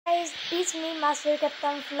Guys, it's me, Master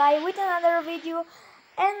Captain Fly, with another video,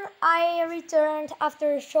 and I returned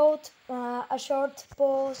after a short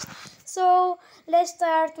pause. So let's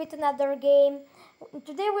start with another game.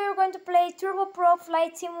 Today we are going to play Turboprop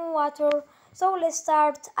Flight Simulator. So let's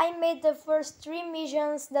start. I made the first 3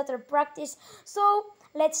 missions that are practice. So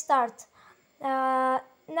let's start.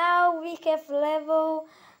 Now we have level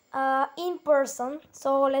in person.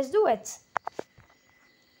 So let's do it.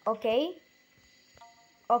 Okay.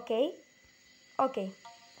 Okay. Okay.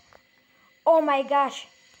 Oh my gosh.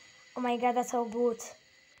 Oh my god, that's so good.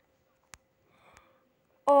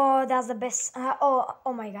 Oh, that's the best.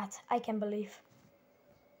 Oh my god, I can't believe.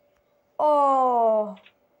 Oh.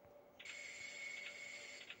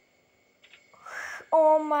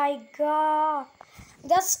 Oh my god.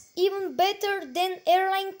 That's even better than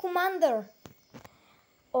Airline Commander.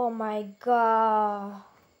 Oh my god.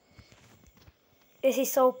 This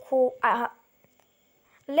is so cool.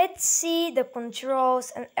 Let's see the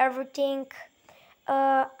controls and everything.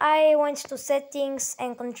 I went to settings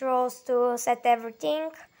and controls to set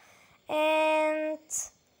everything, and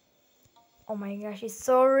oh my gosh, it's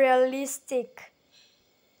so realistic.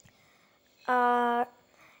 In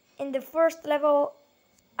the first level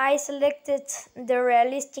I selected the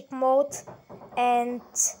realistic mode, and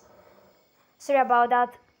sorry about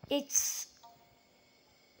that, it's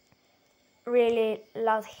really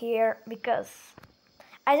loud here because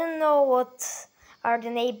I don't know what are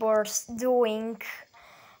the neighbors doing.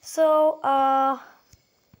 So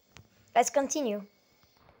let's continue.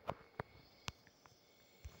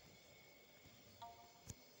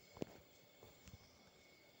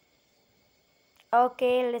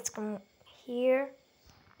 Okay, let's come here.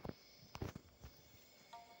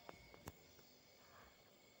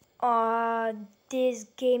 This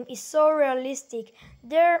game is so realistic.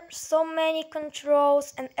 There are so many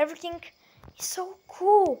controls and everything is so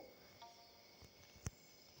cool.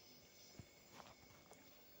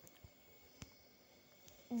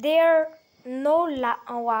 There are no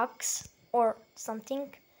lags or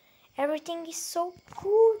something. Everything is so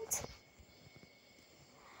good.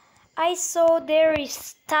 I saw there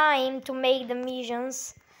is time to make the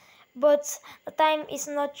missions, but the time is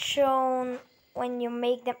not shown when you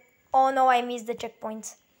make them. Oh no, I missed the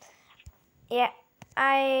checkpoint. Yeah,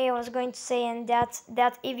 I was going to say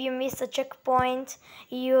that if you miss a checkpoint,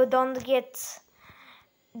 you don't get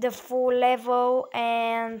the full level,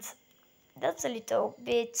 and that's a little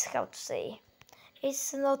bit, how to say,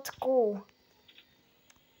 it's not cool.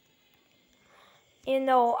 You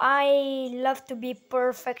know, I love to be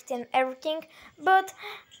perfect in everything, but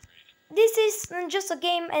this is just a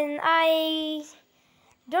game and I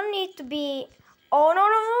don't need to be. Oh no, no,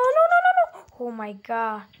 no, no, no, no, no. Oh my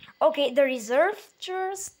god. Okay, the reserve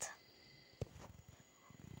first.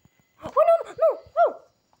 Oh no, no,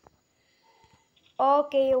 no.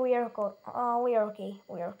 Okay, we are okay. We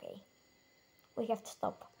are okay. We have to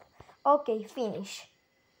stop. Okay, finish.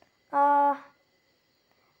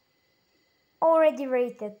 Already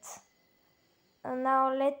rated. And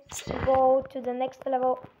now let's go to the next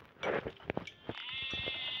level.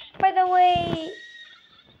 By the way,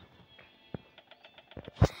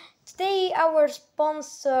 today our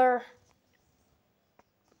sponsor,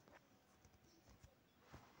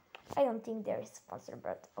 I don't think there is a sponsor,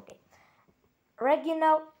 but okay,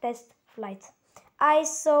 regional test flight. I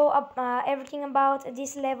saw everything about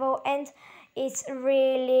this level and it's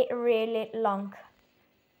really long.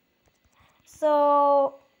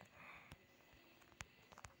 So,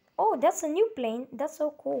 oh, that's a new plane. That's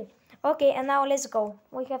so cool. Okay, and now let's go.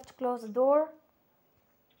 We have to close the door.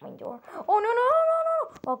 My door. Oh no no no no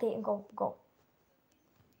no! Okay, go.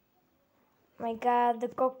 My God, the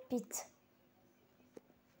cockpit.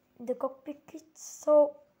 The cockpit is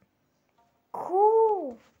so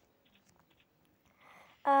cool.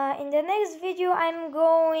 In the next video, I'm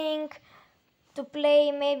going to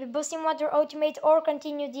play maybe Bus Simulator Ultimate or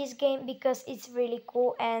continue this game because it's really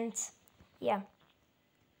cool, and yeah.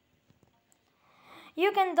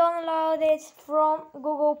 You can download it from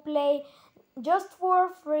Google Play just for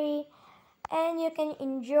free, and you can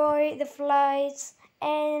enjoy the flights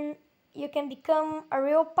and you can become a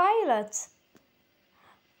real pilot.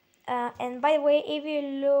 And by the way, if you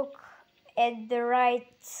look at the right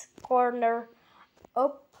corner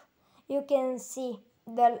up, you can see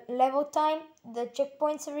the level time, the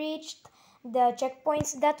checkpoints reached, the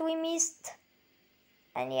checkpoints that we missed,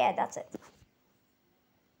 and yeah, that's it.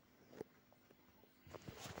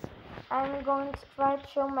 I'm going to try to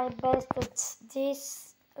show my best at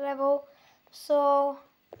this level, so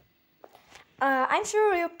I'm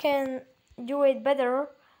sure you can do it better,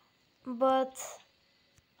 but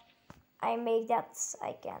I make that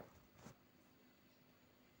I can.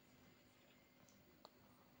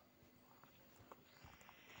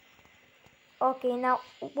 Okay, now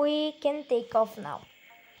we can take off now.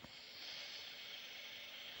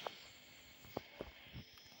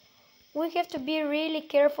 We have to be really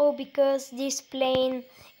careful because this plane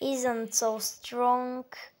isn't so strong.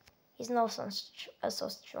 It's not so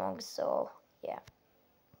strong, so yeah.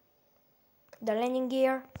 The landing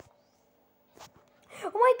gear.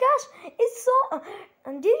 Oh my gosh, it's so.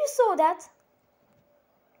 Did you saw that?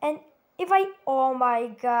 And if I, oh my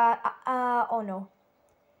god, oh no.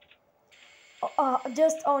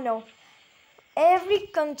 Just oh no. Every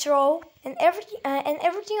control and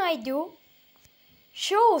everything I do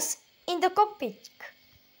shows in the cockpit.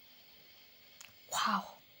 Wow.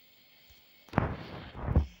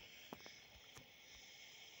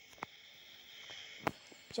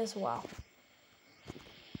 Just wow.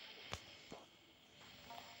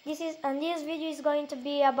 This video is going to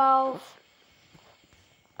be about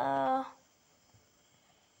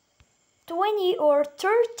 20 or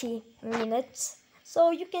 30 minutes,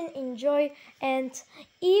 so you can enjoy. And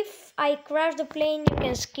if I crash the plane, you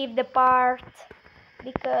can skip the part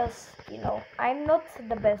because you know I'm not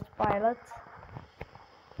the best pilot.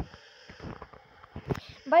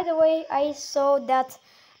 By the way, I saw that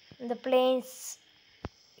the planes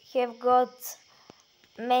have got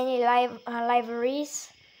many liveries,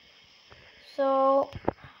 so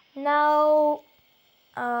now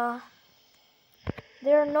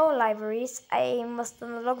there are no liveries. I must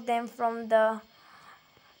unlock them from the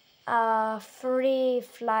free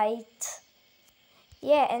flight.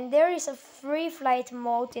 Yeah, and there is a free flight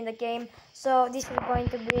mode in the game, so this is going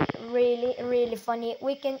to be really funny.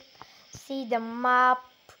 We can see the map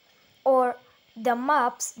or the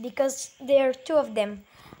maps because there are two of them.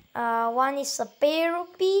 One is a Peru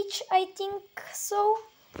beach, I think so,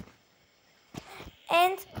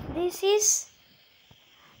 and this is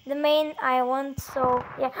the main island. So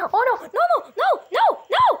yeah. Oh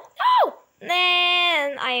no!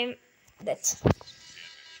 Then I'm dead.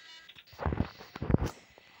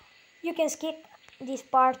 You can skip this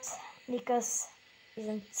part because it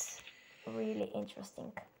isn't really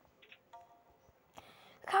interesting.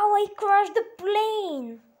 How I crashed the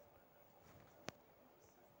plane!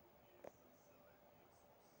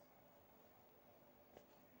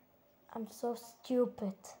 I'm so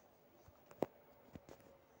stupid.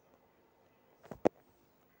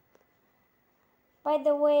 By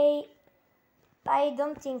the way, I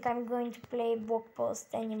don't think I'm going to play Block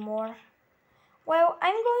Post anymore. Well,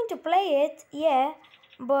 I'm going to play it, yeah,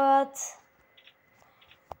 but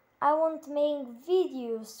I won't make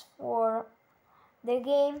videos for the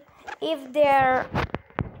game if there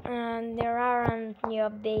aren't new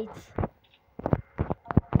updates.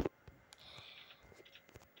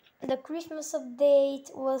 The Christmas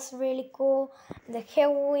update was really cool. The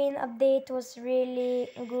Halloween update was really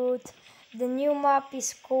good. The new map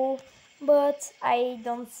is cool, but I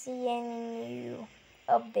don't see any new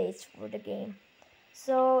updates for the game.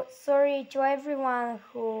 So sorry to everyone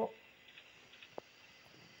who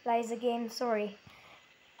likes the game, sorry.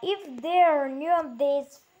 If there are new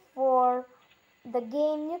updates for the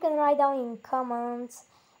game, you can write down in comments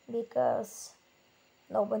because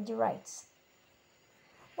nobody writes.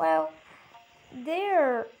 Well, there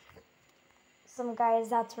are some guys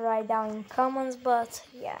that write down in comments, but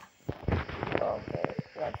yeah. Okay,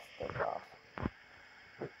 let's take off.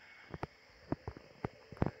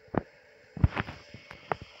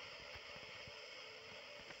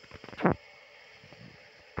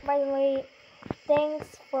 By the way, thanks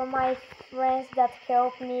for my friends that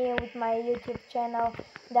helped me with my YouTube channel.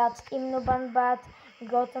 That's Imnubanbat,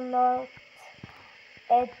 Gotenot,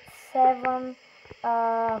 at 7,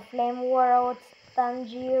 Flame World,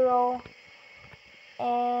 Tanjiro,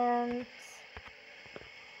 and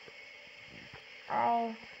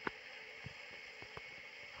I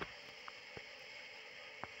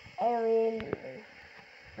really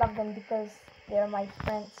love them because they're my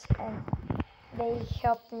friends and they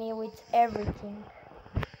helped me with everything.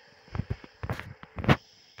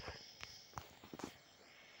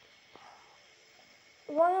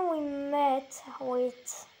 When we met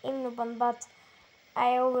with Imnuban, but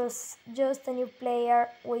I was just a new player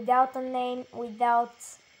without a name, without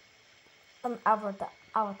an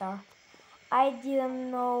avatar. I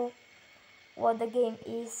didn't know what the game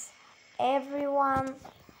is. Everyone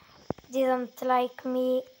didn't like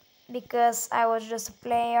me because I was just a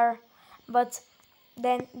player, but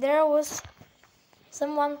then there was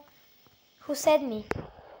someone who said me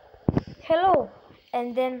hello,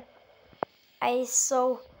 and then I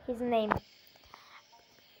saw his name.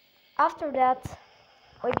 After that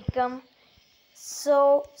we become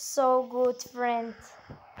so good friend,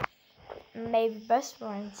 maybe best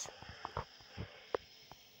friends.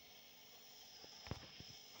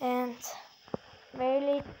 And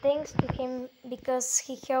really thanks to him because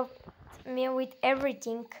he helped me with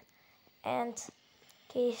everything, and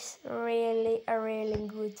he's really a really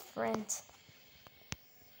good friend.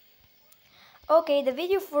 Okay, the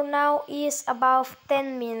video for now is about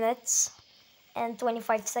 10 minutes and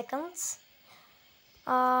 25 seconds.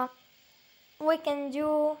 We can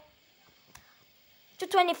do to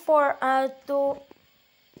 24 to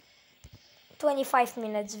 25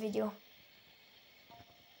 minutes video.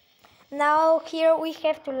 Now here we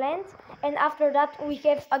have to land, and after that we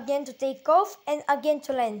have again to take off and again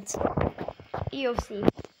to land. You see.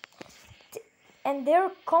 And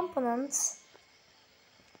their components,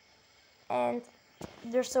 and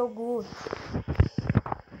they're so good.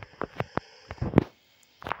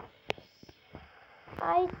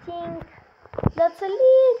 I think that's a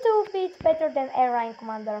little bit better than Airline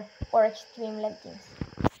Commander or Extreme Landings.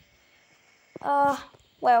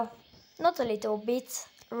 Well, not a little bit,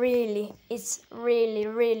 really, it's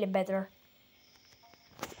really better.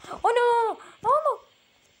 Oh no, no, no,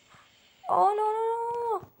 oh no,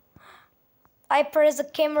 no, no. I press the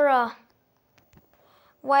camera.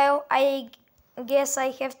 Well, I guess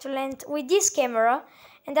I have to land with this camera,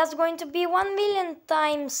 and that's going to be 1,000,000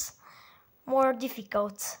 times more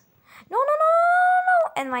difficult. No, no, no, no, no,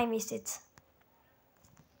 no, and I missed it.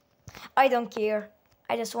 I don't care.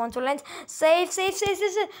 I just want to land. Safe, safe, safe,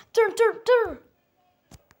 safe, safe. Turn, turn, turn.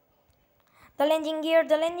 The landing gear,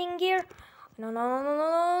 the landing gear. No, no, no, no, no,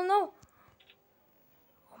 no, no.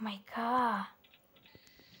 Oh my god.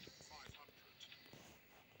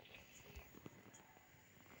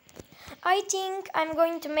 I think I'm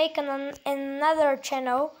going to make another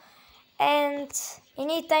channel, and in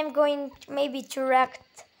it I'm going maybe to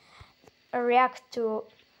react to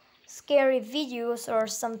scary videos or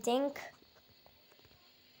something.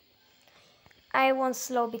 I won't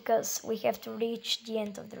slow because we have to reach the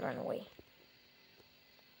end of the runway.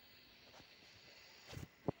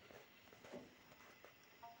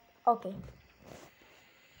 Okay.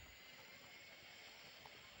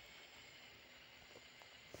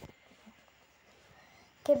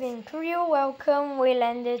 Cabin crew, welcome. We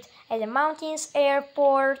landed at the Mountains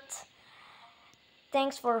Airport.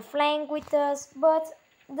 Thanks for flying with us, but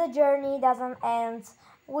the journey doesn't end.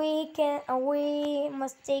 We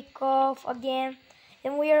must take off again,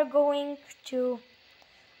 and we are going to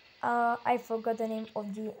I forgot the name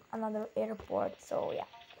of the another airport, so yeah.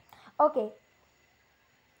 Okay.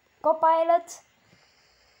 Co-pilot,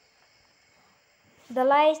 the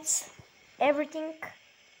lights, everything.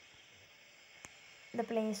 The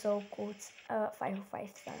plane is so cool. 5 of 5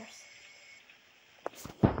 stars.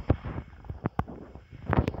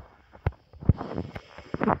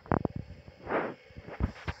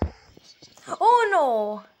 Oh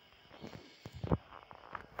no!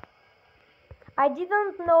 I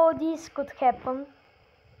didn't know this could happen.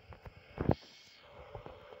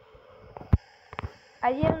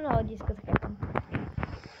 I didn't know this could happen.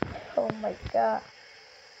 Oh my god.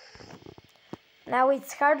 Now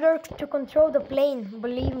it's harder to control the plane,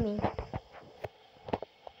 believe me.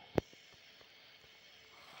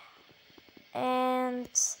 And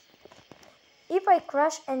if I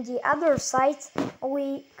crash on the other side,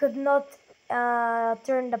 we could not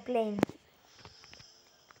turn the plane.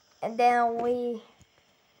 And then we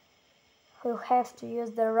will have to use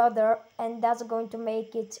the rudder, and that's going to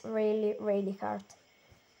make it really hard.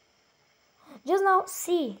 Just now,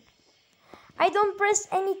 see, I don't press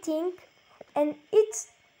anything and it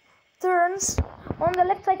turns on the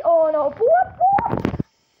left side. Oh no.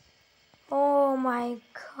 Oh my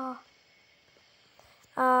god.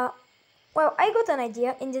 Well, I got an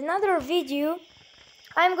idea. In another video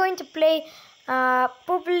I'm going to play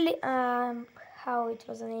public how it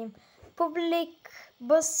was the name, Public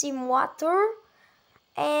Bus Simulator,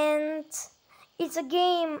 and it's a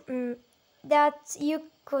game that you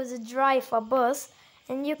could drive a bus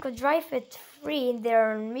and you could drive it free.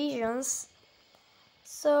 There are missions,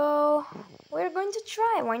 so we're going to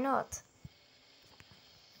try, why not?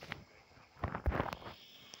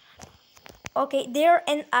 Okay, there are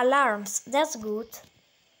an alarms, that's good.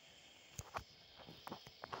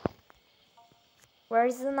 Where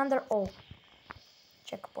is another? Oh,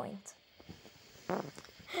 checkpoint. No,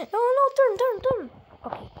 turn.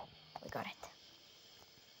 Okay, we got it.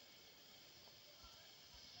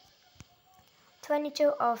 22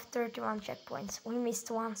 of 31 checkpoints. We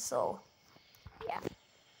missed one, so yeah.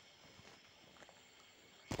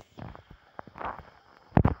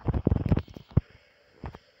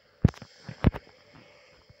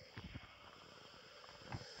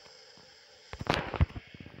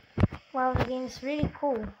 Well, the game is really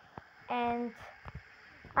cool, and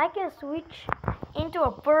I can switch into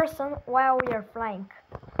a person while we are flying.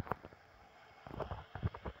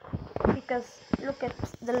 Because look at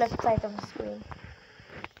the left side of the screen.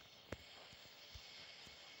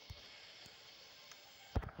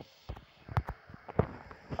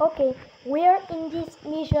 Okay, we are in this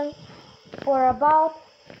mission for about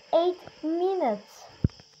 8 minutes.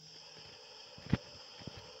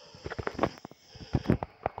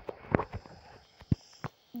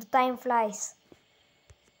 The time flies.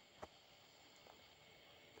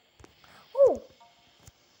 Oh!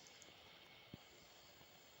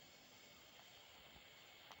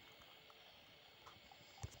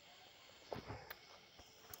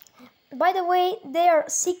 By the way, there are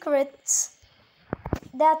secrets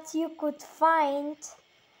that you could find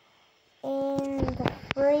in the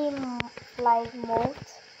free flight mode.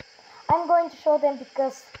 I'm going to show them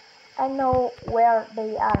because I know where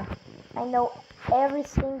they are. I know every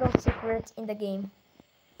single secret in the game.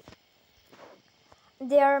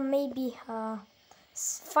 There are maybe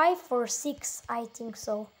 5 or 6, I think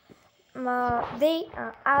so. They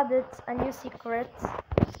added a new secret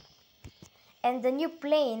and a new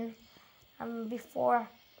plane before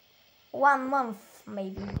 1 month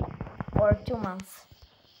maybe, or 2 months.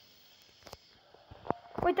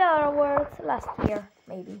 With other words, last year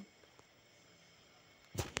maybe.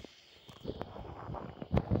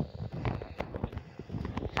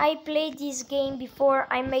 I played this game before.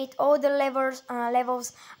 I made all the levels.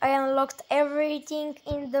 I unlocked everything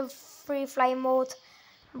in the free fly mode,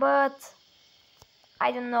 but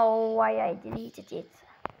I don't know why I deleted it.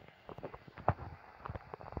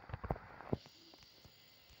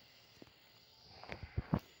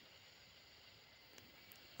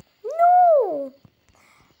 No!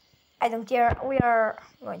 I don't care. We are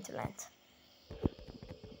going to land.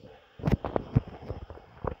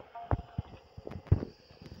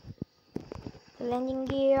 Landing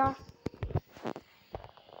gear.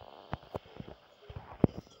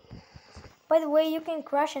 By the way, you can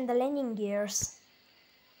crash in the landing gears.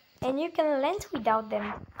 And you can land without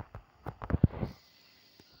them.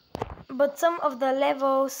 But some of the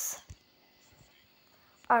levels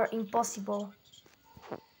are impossible.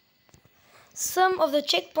 Some of the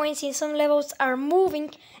checkpoints in some levels are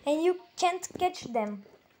moving and you can't catch them.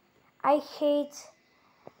 I hate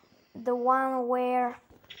the one where...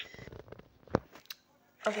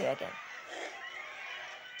 Okay, again.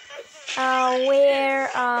 I'm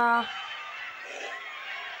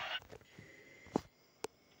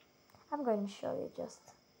going to show you just.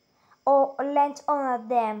 Oh, land on a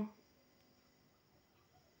dam.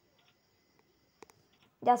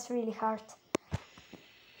 That's really hard.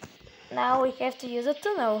 Now we have to use a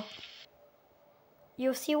tunnel.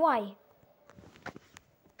 You see why.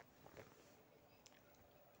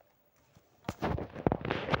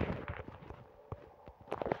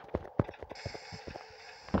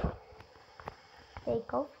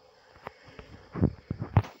 Take off.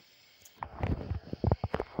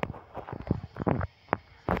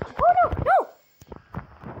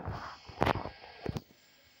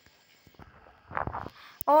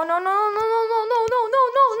 Oh no, no! Oh no, no, no, no, no, no, no, no,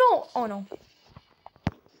 no, no! Oh no.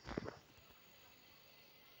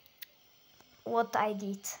 What I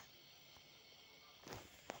did.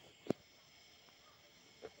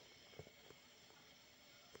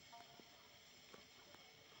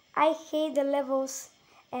 I hate the levels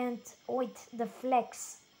and with the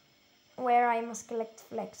flags, where I must collect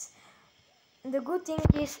flags. The good thing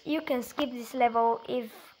is you can skip this level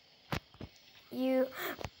if you...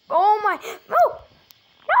 Oh my... No!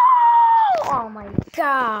 No! Oh my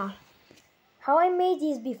god! How I made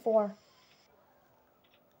this before?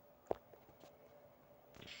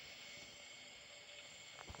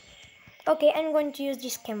 Okay, I'm going to use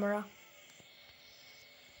this camera.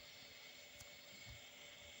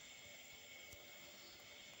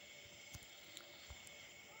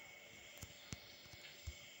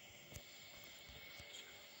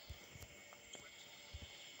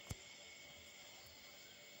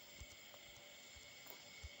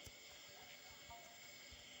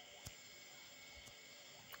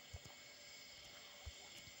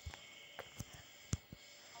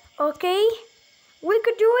 Okay, we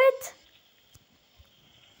could do it.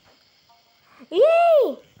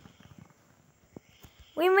 Yay!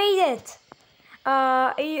 We made it.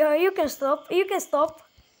 You can stop. You can stop.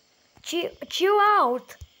 Chill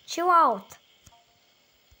out. Chill out.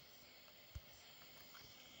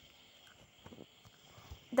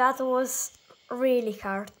 That was really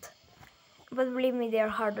hard. But believe me, there are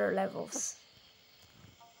harder levels.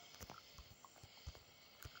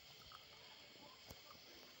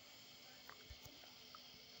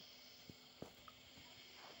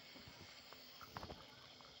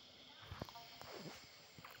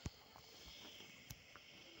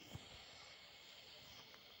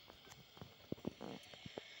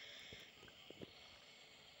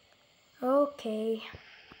 Okay.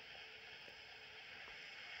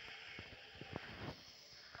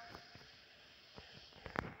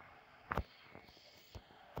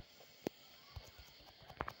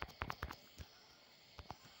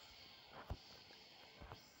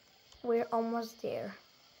 We're almost there.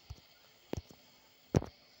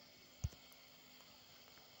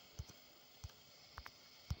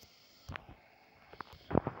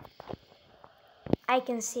 I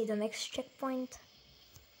can see the next checkpoint.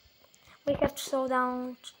 We have to slow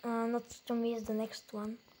down not to miss the next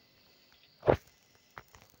one.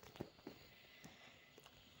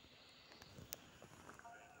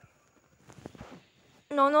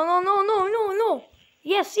 No, no, no, no, no, no, no.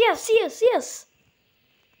 Yes, yes, yes, yes.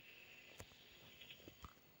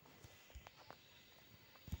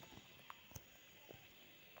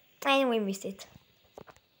 And we missed it.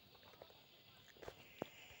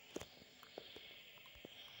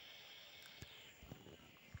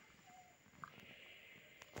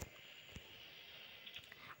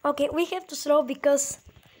 Okay, we have to slow because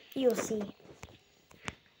you see.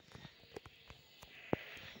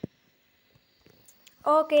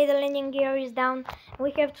 Okay, the landing gear is down.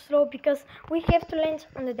 We have to slow because we have to land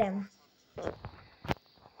on the dam.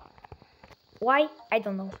 Why? I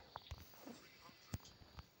don't know.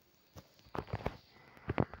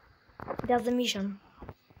 That's the mission.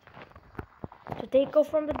 To take off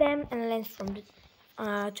from the dam and land from the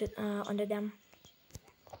on the dam.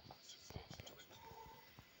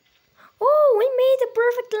 Oh, we made a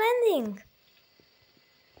perfect landing.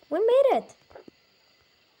 We made it.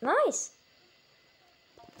 Nice.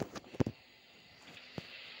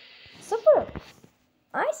 Super.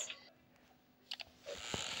 Nice.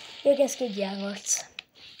 You can skip the adverts.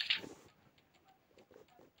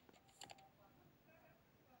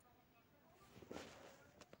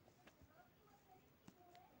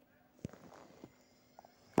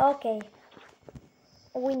 Okay.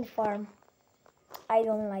 Wind farm. I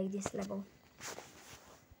don't like this level.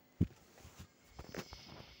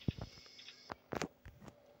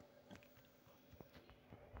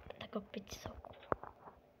 The cockpit is so cool.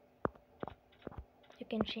 You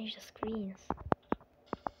can change the screens.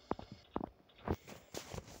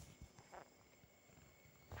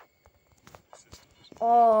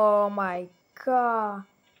 Oh my god.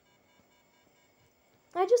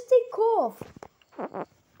 I just take off.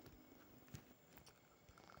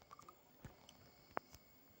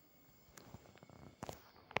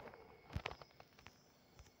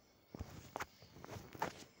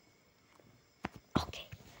 Okay.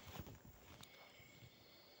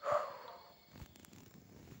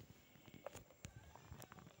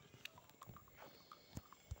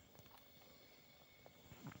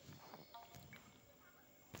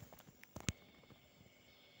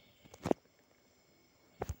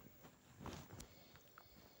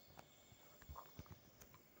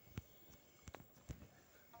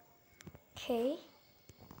 Okay.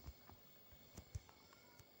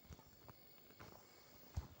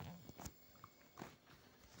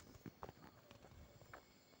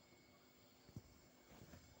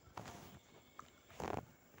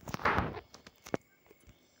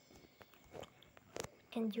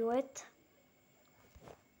 Can do it.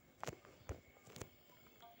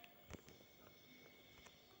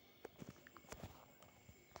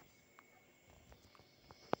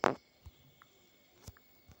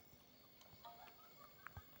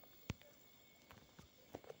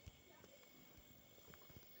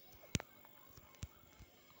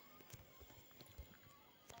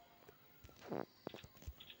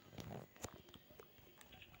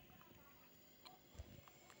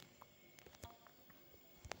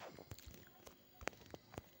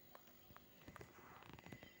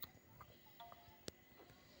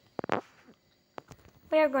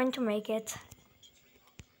 We are going to make it.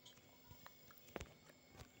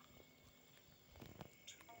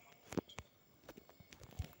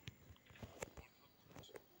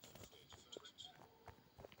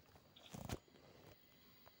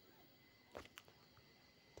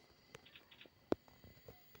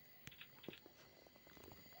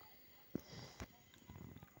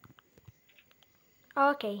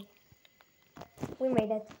 Okay. We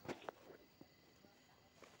made it.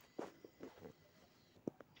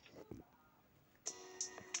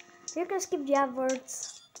 You can skip the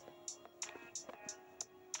adverts.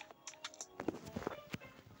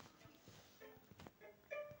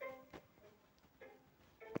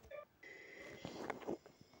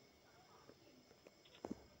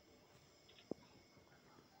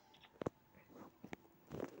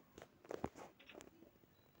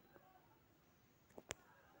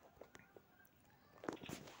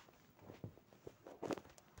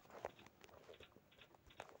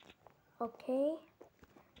 Okay,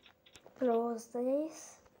 close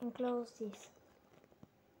this and close this.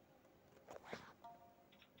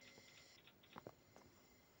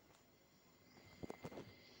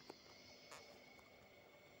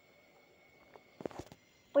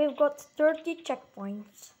 We've got 30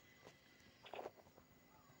 checkpoints.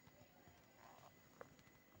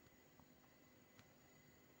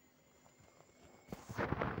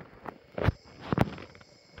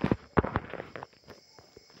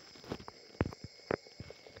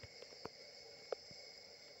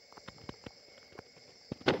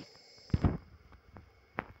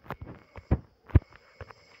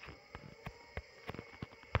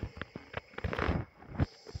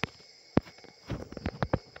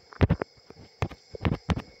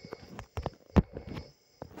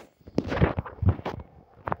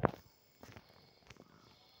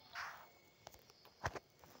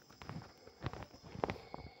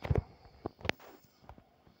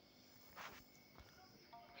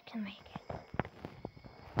 We can make it.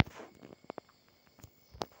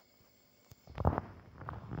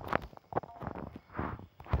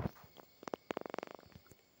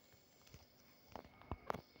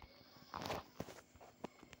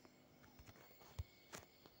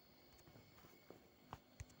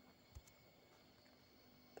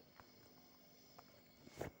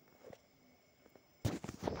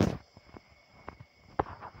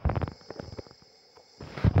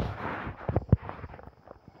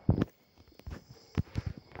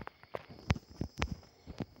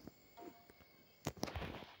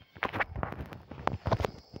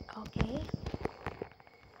 Okay.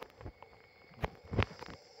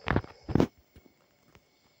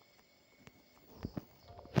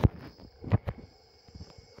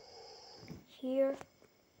 Here.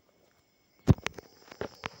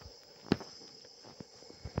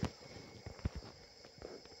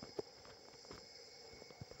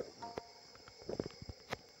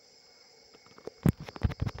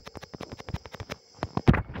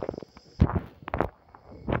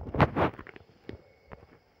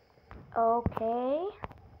 Okay.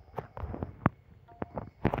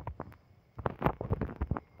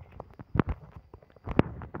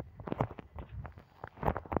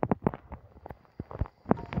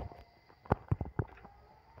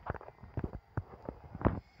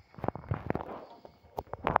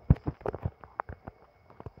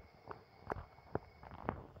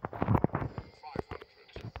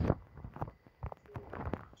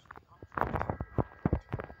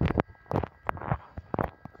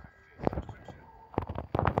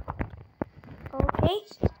 Okay.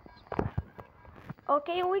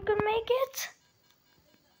 Okay, we can make it.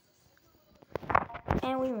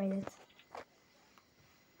 And we made it.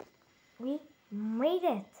 We made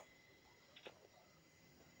it.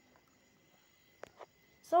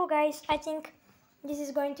 So guys, I think this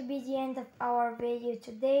is going to be the end of our video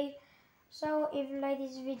today. So if you like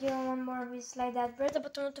this video and want more, please like that, press the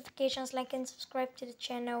button notifications, like and subscribe to the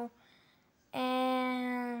channel.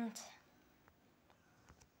 And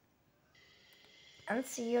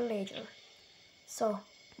see you later. So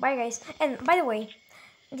bye guys. And by the way,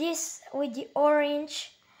 this with the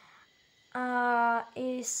orange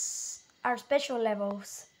is our special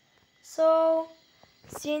levels. So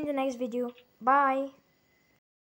see you in the next video. Bye.